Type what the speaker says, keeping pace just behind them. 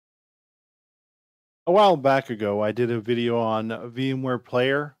A while back ago, I did a video on VMware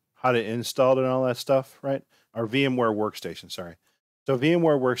Player, how to install it and all that stuff, right? Or VMware Workstation, sorry. So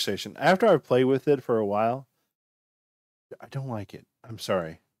VMware Workstation, after I've played with it for a while, I don't like it. I'm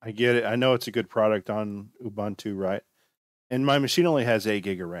sorry. I get it. I know it's a good product on Ubuntu, right? And my machine only has 8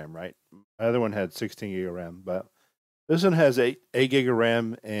 gig of RAM, right? My other one had 16 gig of RAM, but this one has 8 gig of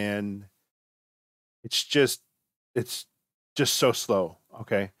RAM, and it's just it's just so slow.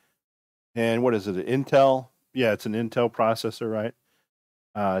 Okay. And what is it? An Intel? Yeah, it's an Intel processor, right?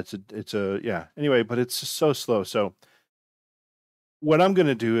 It's a yeah. Anyway, but it's just so slow. So what I'm going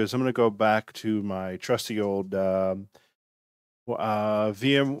to do is I'm going to go back to my trusty old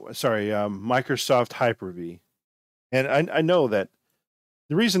Microsoft Hyper-V, and I know that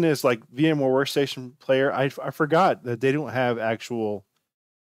the reason is like VMware Workstation Player. I forgot that they don't have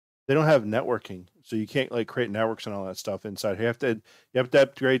networking, so you can't like create networks and all that stuff inside. You have to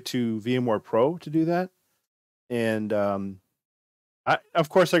upgrade to VMware Pro to do that, and of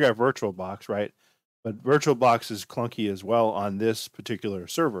course I got VirtualBox, right? But VirtualBox is clunky as well on this particular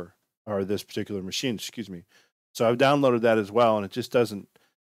server or this particular machine, excuse me. So I've downloaded that as well, and it just doesn't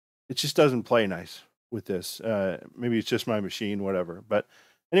play nice with this. Maybe it's just my machine, whatever. But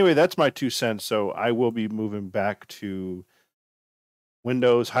anyway, that's my 2 cents. So I will be moving back to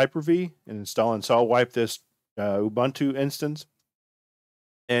Windows Hyper-V and installing. So I'll wipe this Ubuntu instance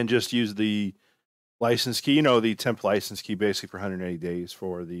and just use the license key, the temp license key, basically for 180 days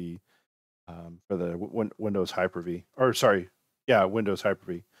for the Windows Hyper-V. Or sorry, yeah, Windows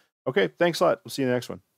Hyper-V. Okay, thanks a lot. We'll see you in the next one.